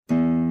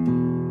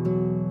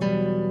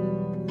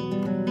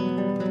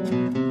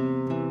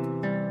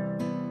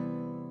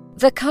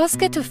The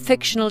Casket of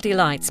Fictional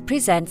Delights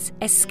presents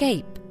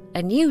Escape,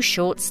 a new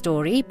short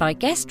story by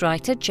guest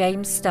writer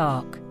James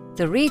Stark.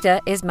 The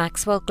reader is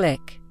Maxwell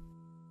Glick.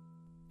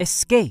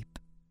 Escape.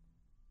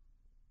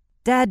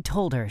 Dad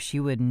told her she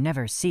would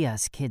never see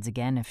us kids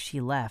again if she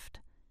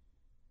left.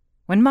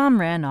 When Mom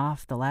ran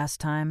off the last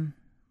time,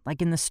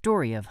 like in the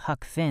story of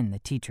Huck Finn the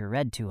teacher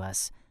read to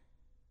us,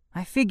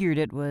 I figured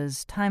it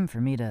was time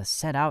for me to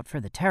set out for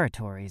the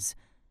territories.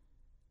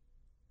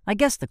 I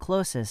guess the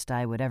closest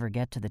I would ever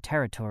get to the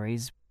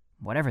territories,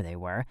 whatever they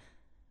were,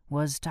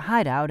 was to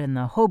hide out in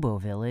the hobo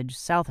village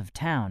south of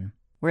town,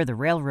 where the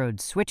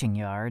railroad switching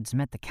yards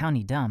met the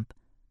county dump.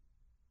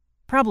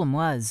 Problem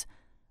was,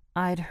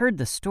 I'd heard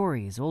the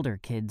stories older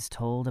kids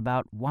told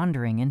about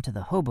wandering into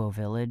the hobo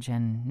village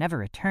and never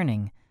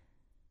returning.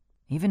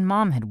 Even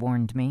Mom had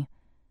warned me.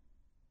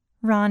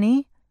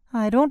 "Ronnie,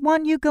 I don't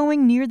want you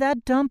going near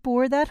that dump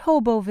or that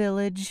hobo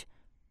village."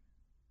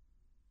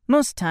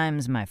 Most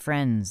times my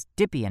friends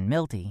Dippy and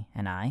Milty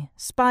and I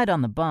spied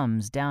on the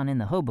bums down in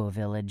the hobo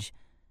village.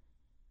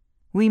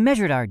 We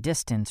measured our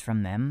distance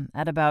from them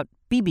at about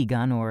BB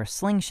gun or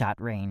slingshot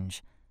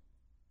range.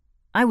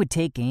 I would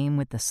take aim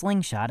with the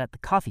slingshot at the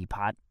coffee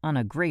pot on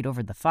a grate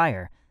over the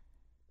fire,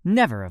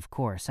 never, of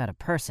course, at a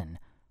person.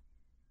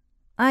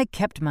 I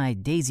kept my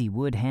daisy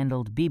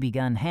wood-handled BB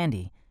gun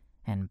handy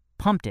and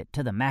pumped it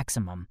to the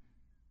maximum.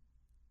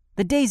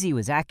 The daisy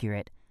was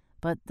accurate,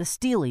 but the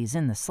steelies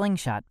in the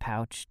slingshot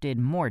pouch did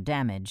more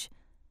damage.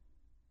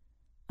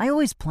 I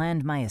always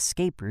planned my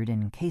escape route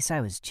in case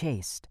I was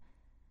chased.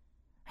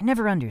 I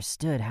never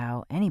understood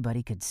how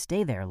anybody could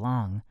stay there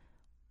long.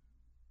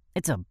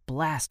 It's a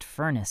blast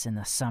furnace in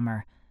the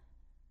summer.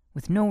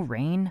 With no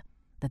rain,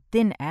 the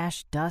thin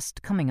ash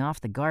dust coming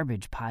off the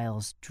garbage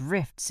piles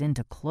drifts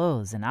into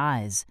clothes and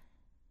eyes.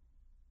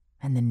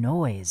 And the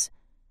noise.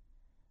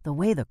 The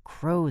way the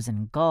crows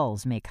and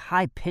gulls make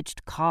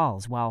high-pitched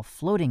calls while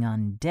floating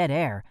on dead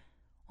air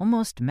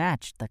almost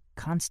matched the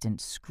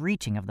constant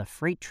screeching of the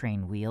freight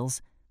train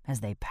wheels as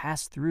they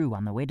passed through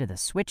on the way to the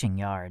switching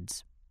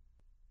yards.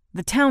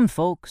 The town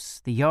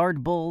folks, the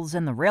yard bulls,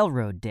 and the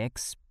railroad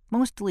dicks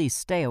mostly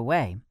stay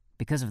away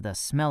because of the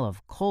smell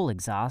of coal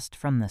exhaust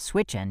from the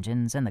switch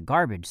engines and the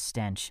garbage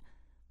stench,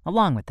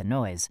 along with the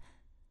noise.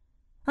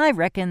 I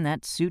reckon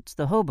that suits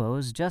the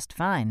hobos just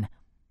fine.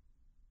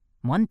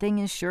 One thing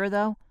is sure,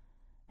 though,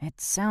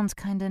 it sounds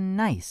kinda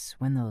nice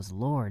when those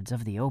lords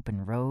of the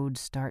open road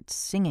start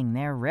singing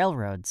their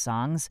railroad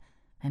songs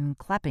and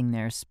clapping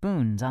their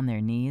spoons on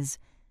their knees.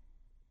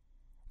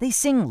 They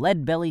sing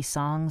lead-belly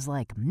songs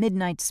like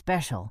Midnight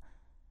Special,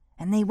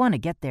 and they want to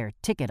get their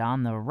ticket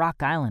on the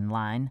Rock Island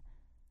line.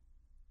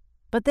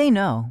 But they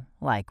know,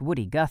 like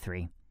Woody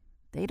Guthrie,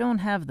 they don't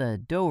have the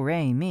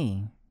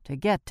do-re-mi to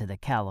get to the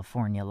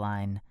California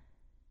line.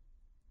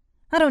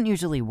 I don't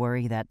usually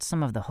worry that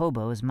some of the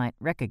hobos might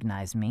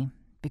recognize me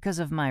because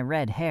of my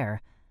red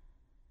hair.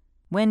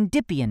 When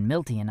Dippy and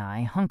Milty and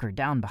I hunker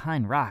down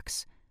behind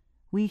rocks,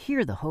 we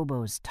hear the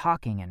hobos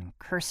talking and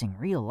cursing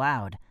real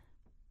loud.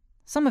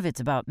 Some of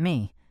it's about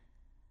me.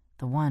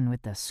 The one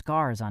with the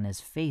scars on his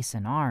face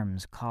and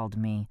arms called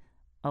me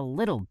a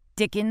little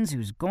Dickens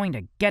who's going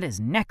to get his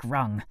neck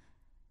wrung.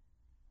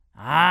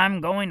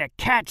 "I'm going to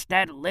catch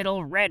that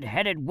little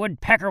red-headed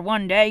woodpecker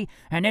one day,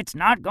 and it's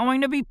not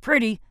going to be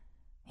pretty,"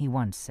 he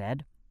once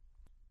said.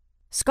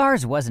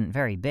 Scars wasn't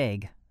very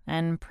big,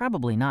 and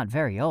probably not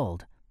very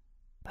old,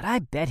 but I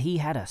bet he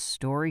had a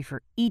story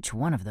for each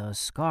one of those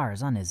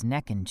scars on his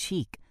neck and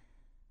cheek.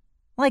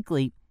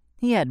 Likely,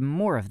 he had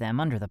more of them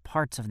under the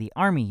parts of the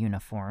army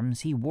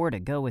uniforms he wore to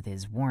go with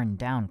his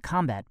worn-down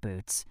combat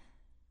boots.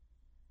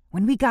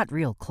 When we got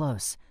real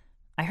close,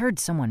 I heard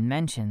someone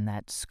mention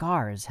that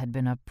Scars had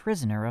been a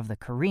prisoner of the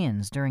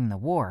Koreans during the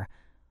war.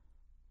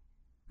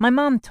 My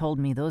mom told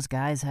me those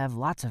guys have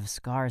lots of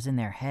scars in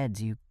their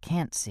heads you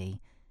can't see.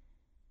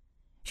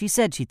 She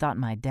said she thought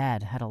my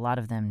dad had a lot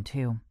of them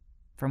too,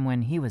 from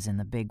when he was in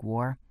the big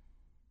war.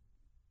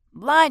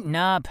 "Lighten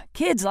up,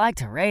 kids like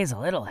to raise a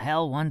little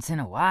hell once in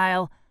a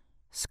while,"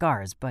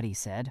 Scar's buddy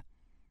said.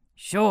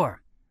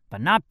 "Sure,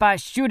 but not by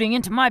shooting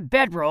into my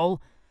bedroll.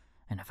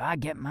 And if I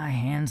get my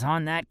hands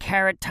on that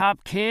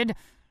carrot-top kid,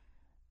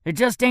 it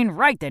just ain't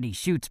right that he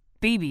shoots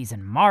BBs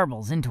and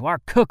marbles into our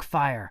cook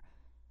fire."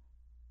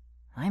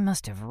 I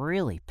must have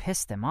really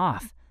pissed them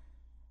off,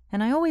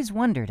 and I always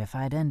wondered if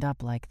I'd end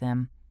up like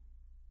them.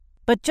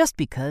 But just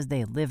because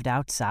they lived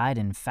outside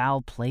in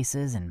foul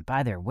places and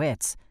by their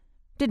wits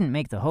didn't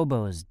make the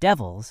hobos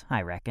devils,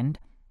 I reckoned.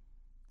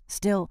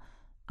 Still,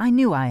 I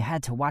knew I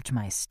had to watch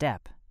my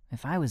step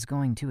if I was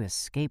going to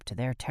escape to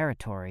their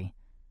territory.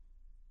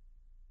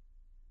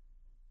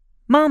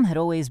 Mom had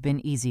always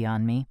been easy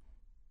on me.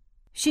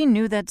 She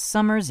knew that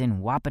summers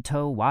in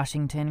Wapato,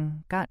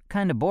 Washington got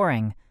kinda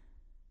boring.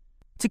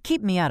 To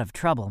keep me out of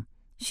trouble,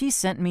 she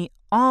sent me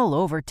all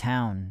over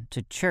town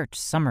to church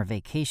summer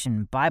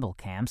vacation Bible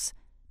camps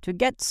to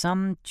get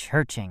some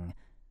churching.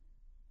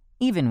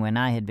 Even when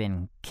I had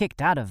been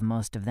kicked out of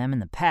most of them in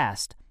the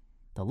past,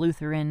 the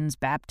Lutherans,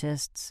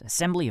 Baptists,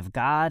 Assembly of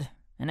God,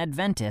 and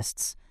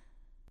Adventists,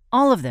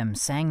 All of them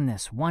sang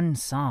this one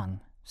song,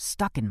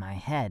 stuck in my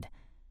head.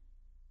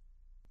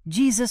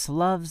 Jesus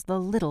loves the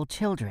little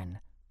children,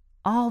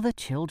 all the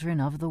children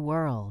of the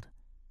world.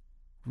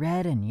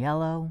 Red and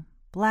yellow,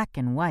 black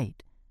and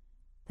white,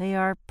 they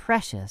are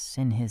precious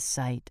in his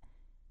sight.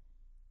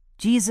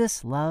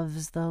 Jesus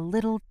loves the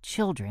little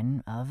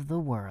children of the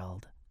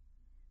world.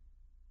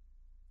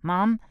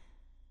 Mom,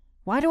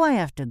 why do I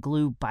have to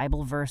glue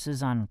Bible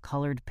verses on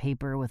colored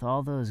paper with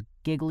all those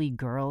giggly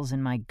girls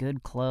in my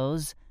good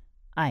clothes?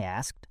 I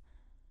asked.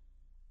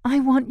 I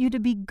want you to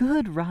be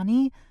good,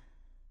 Ronnie,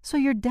 so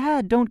your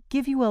dad don't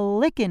give you a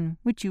lickin',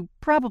 which you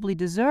probably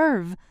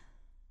deserve.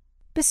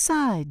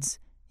 Besides,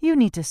 you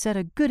need to set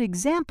a good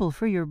example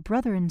for your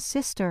brother and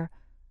sister.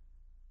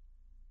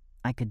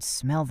 I could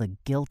smell the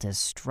guilt as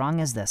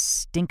strong as the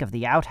stink of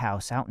the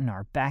outhouse out in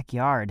our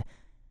backyard.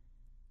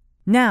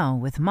 Now,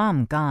 with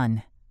Mom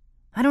gone,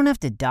 I don't have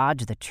to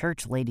dodge the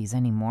church ladies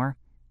anymore.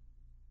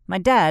 My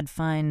dad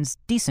finds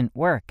decent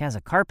work as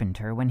a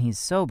carpenter when he's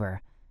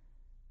sober.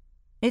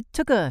 It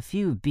took a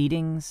few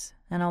beatings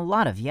and a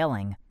lot of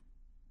yelling,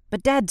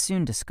 but Dad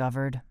soon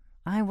discovered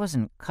I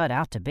wasn't cut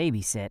out to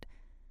babysit,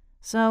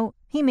 so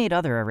he made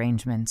other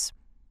arrangements.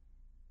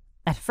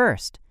 At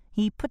first,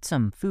 he put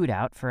some food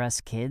out for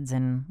us kids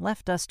and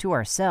left us to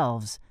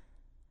ourselves,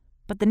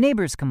 but the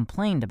neighbors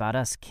complained about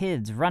us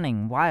kids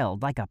running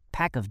wild like a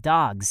pack of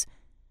dogs.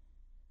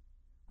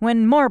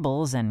 When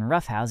marbles and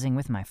roughhousing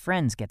with my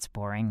friends gets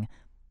boring,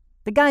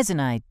 the guys and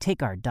I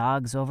take our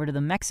dogs over to the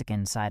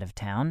Mexican side of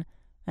town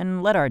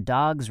and let our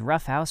dogs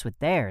roughhouse with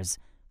theirs.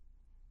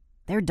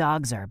 Their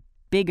dogs are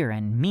bigger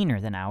and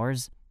meaner than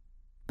ours,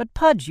 but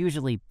Pudge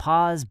usually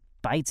paws,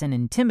 bites, and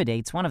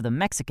intimidates one of the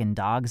Mexican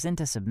dogs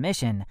into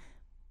submission.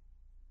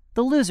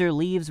 The loser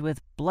leaves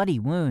with bloody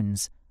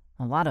wounds,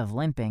 a lot of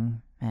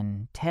limping,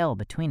 and tail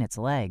between its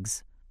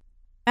legs.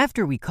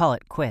 After we call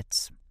it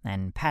quits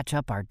and patch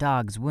up our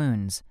dog's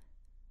wounds,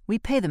 we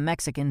pay the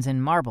Mexicans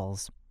in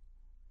marbles.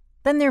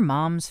 Then their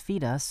moms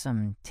feed us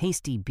some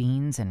tasty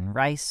beans and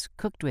rice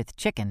cooked with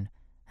chicken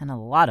and a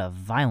lot of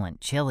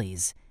violent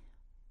chilies.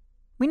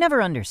 We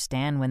never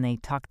understand when they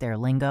talk their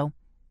lingo.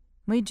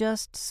 We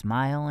just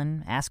smile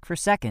and ask for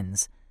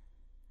seconds.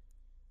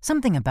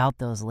 Something about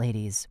those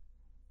ladies,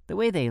 the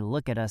way they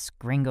look at us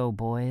gringo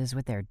boys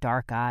with their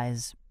dark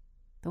eyes,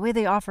 the way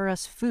they offer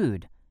us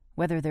food,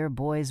 whether their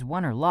boys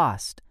won or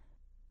lost,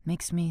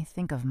 makes me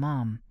think of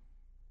Mom.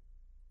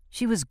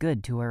 She was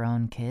good to her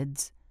own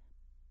kids,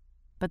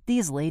 but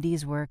these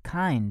ladies were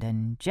kind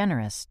and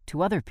generous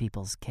to other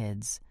people's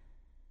kids.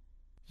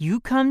 You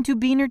come to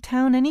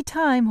Beanertown any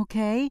time,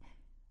 okay?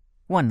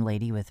 One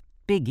lady with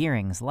big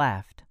earrings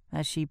laughed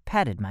as she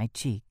patted my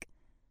cheek.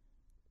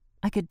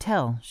 I could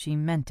tell she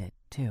meant it,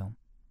 too.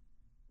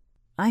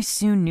 I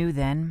soon knew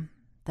then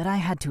that I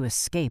had to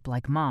escape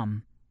like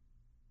Mom,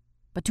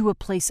 but to a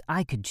place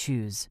I could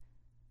choose.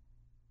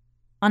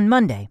 On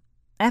Monday,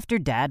 after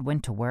Dad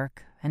went to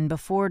work and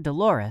before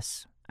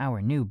Dolores,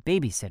 our new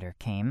babysitter,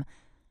 came,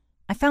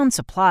 I found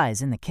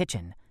supplies in the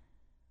kitchen.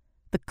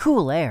 The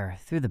cool air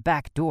through the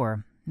back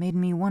door made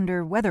me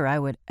wonder whether I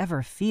would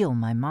ever feel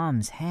my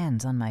Mom's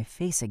hands on my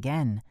face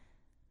again.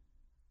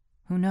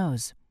 Who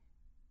knows?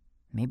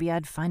 Maybe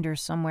I'd find her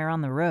somewhere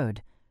on the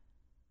road.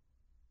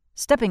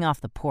 Stepping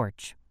off the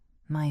porch,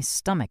 my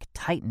stomach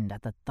tightened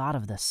at the thought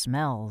of the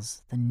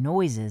smells, the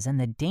noises, and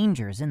the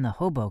dangers in the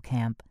hobo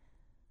camp.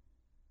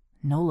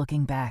 No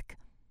looking back.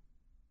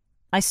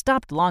 I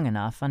stopped long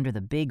enough under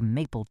the big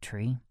maple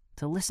tree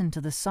to listen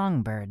to the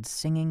songbirds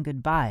singing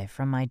goodbye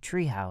from my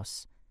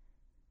treehouse.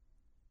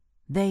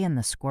 They and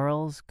the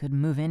squirrels could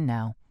move in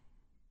now.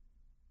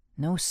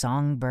 No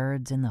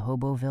songbirds in the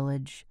hobo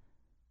village,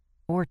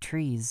 or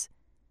trees.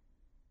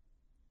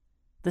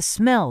 The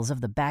smells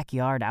of the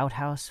backyard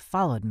outhouse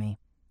followed me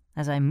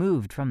as I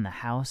moved from the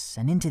house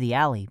and into the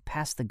alley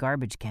past the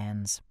garbage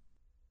cans.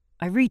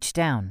 I reached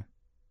down,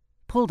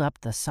 pulled up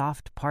the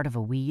soft part of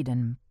a weed,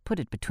 and put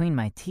it between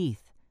my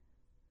teeth.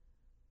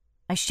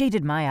 I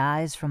shaded my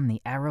eyes from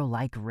the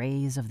arrow-like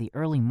rays of the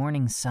early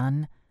morning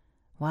sun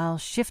while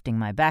shifting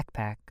my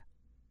backpack.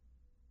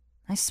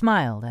 I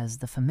smiled as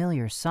the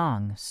familiar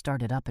song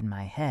started up in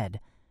my head.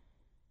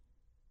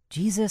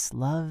 Jesus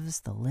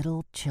loves the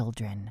little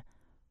children,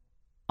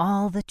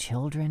 all the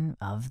children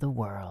of the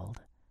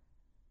world.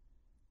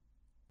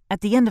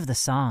 At the end of the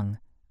song,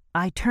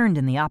 I turned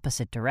in the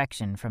opposite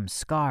direction from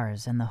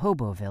Scars and the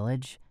hobo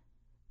village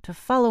to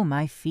follow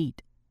my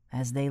feet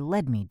as they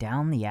led me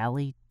down the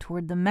alley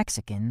toward the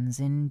Mexicans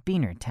in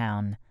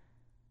Beanertown.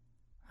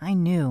 I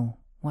knew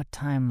what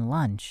time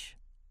lunch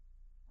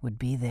would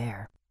be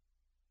there.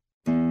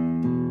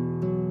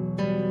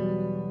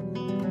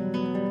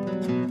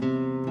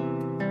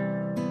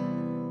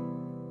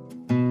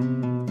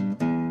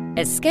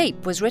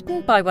 Escape was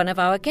written by one of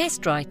our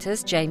guest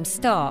writers, James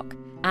Stark,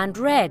 and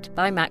read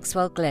by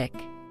Maxwell Glick.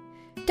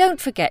 Don't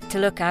forget to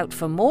look out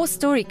for more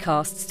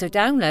storycasts to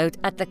download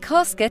at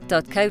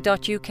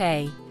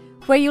thecasket.co.uk,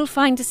 where you'll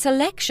find a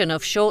selection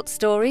of short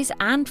stories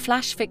and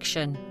flash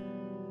fiction.